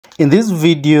In this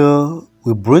video,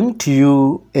 we bring to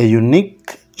you a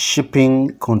unique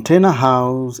shipping container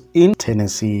house in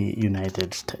Tennessee,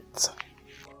 United States.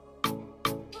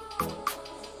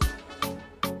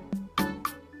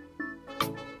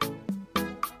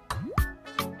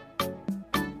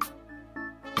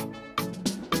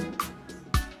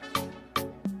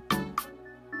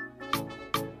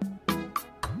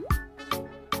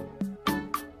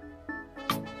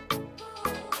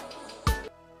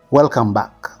 Welcome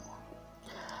back.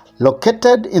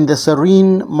 Located in the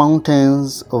serene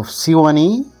mountains of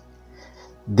Sewanee,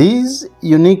 this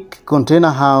unique container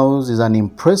house is an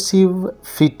impressive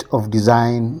feat of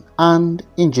design and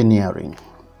engineering.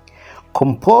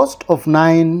 Composed of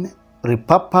 9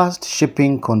 repurposed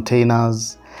shipping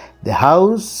containers, the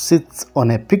house sits on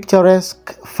a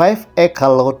picturesque 5-acre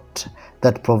lot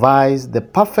that provides the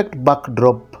perfect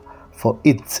backdrop for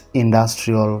its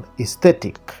industrial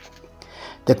aesthetic.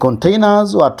 The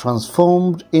containers were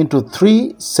transformed into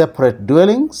 3 separate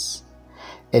dwellings: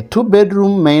 a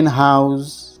 2-bedroom main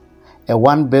house, a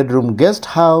 1-bedroom guest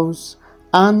house,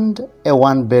 and a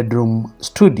 1-bedroom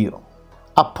studio.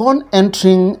 Upon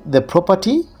entering the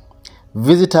property,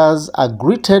 visitors are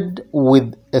greeted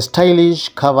with a stylish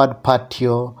covered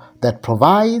patio that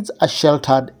provides a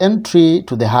sheltered entry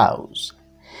to the house.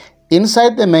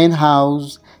 Inside the main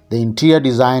house, the interior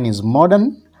design is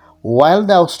modern, while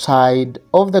the outside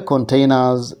of the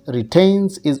containers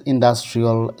retains its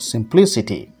industrial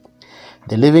simplicity.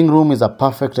 The living room is a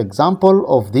perfect example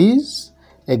of this,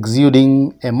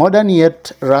 exuding a modern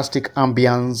yet rustic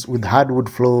ambience with hardwood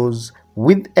floors,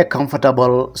 with a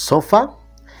comfortable sofa,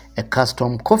 a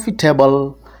custom coffee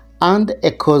table, and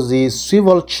a cozy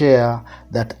swivel chair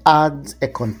that adds a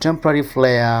contemporary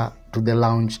flair to the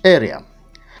lounge area.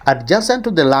 Adjacent to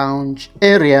the lounge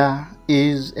area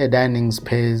is a dining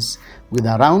space with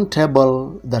a round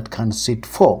table that can seat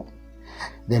 4.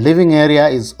 The living area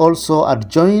is also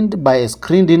adjoined by a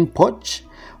screened-in porch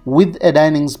with a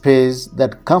dining space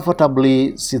that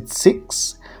comfortably seats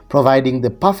 6, providing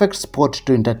the perfect spot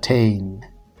to entertain.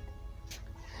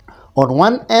 On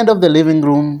one end of the living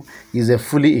room is a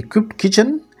fully equipped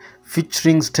kitchen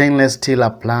featuring stainless steel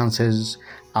appliances,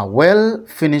 a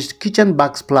well-finished kitchen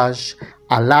backsplash,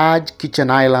 a large kitchen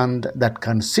island that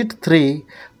can seat 3,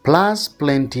 plus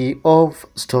plenty of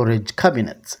storage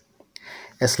cabinets.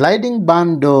 A sliding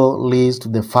barn door leads to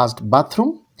the first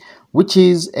bathroom, which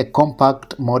is a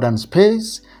compact modern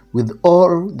space with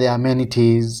all the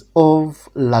amenities of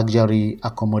luxury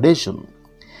accommodation,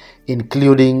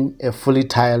 including a fully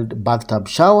tiled bathtub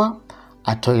shower,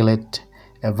 a toilet,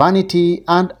 a vanity,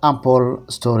 and ample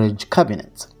storage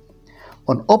cabinets.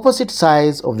 On opposite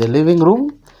sides of the living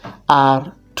room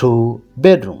are 2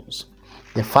 bedrooms.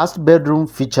 The first bedroom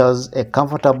features a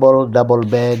comfortable double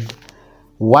bed,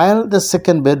 while the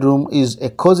second bedroom is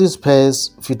a cozy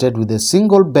space fitted with a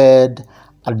single bed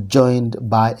adjoined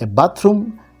by a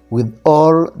bathroom with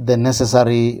all the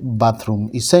necessary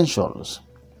bathroom essentials.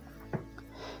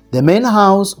 The main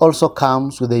house also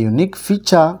comes with a unique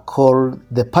feature called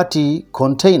the party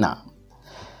container.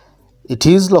 It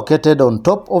is located on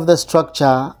top of the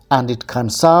structure and it can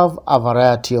serve a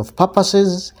variety of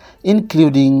purposes,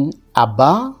 including a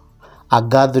bar, a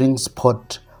gathering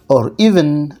spot, or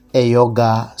even a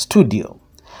yoga studio.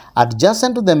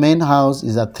 Adjacent to the main house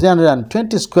is a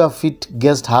 320 square feet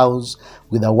guest house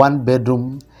with a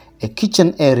 1-bedroom, a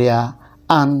kitchen area,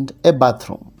 and a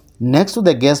bathroom. Next to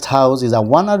the guest house is a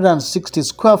 160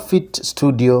 square feet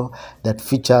studio that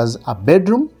features a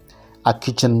bedroom, a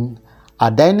kitchen, a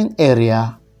dining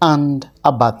area, and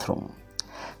a bathroom.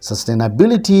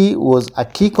 Sustainability was a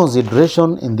key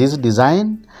consideration in this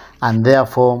design, and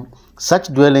therefore such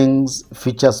dwellings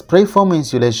feature spray foam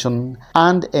insulation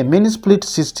and a mini split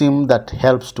system that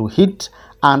helps to heat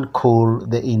and cool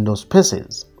the indoor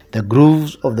spaces. The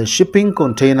grooves of the shipping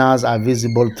containers are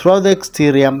visible throughout the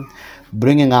exterior,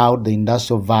 bringing out the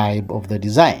industrial vibe of the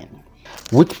design.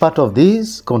 Which part of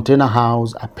this container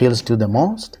house appeals to you the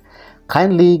most?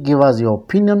 Kindly give us your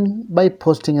opinion by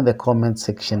posting in the comment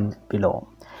section below.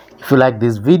 If you like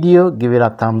this video, give it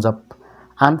a thumbs up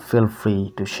and feel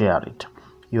free to share it.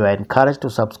 You are encouraged to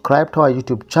subscribe to our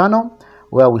YouTube channel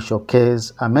where we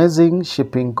showcase amazing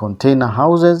shipping container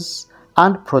houses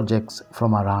and projects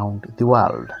from around the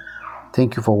world.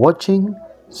 Thank you for watching.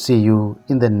 See you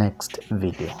in the next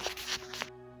video.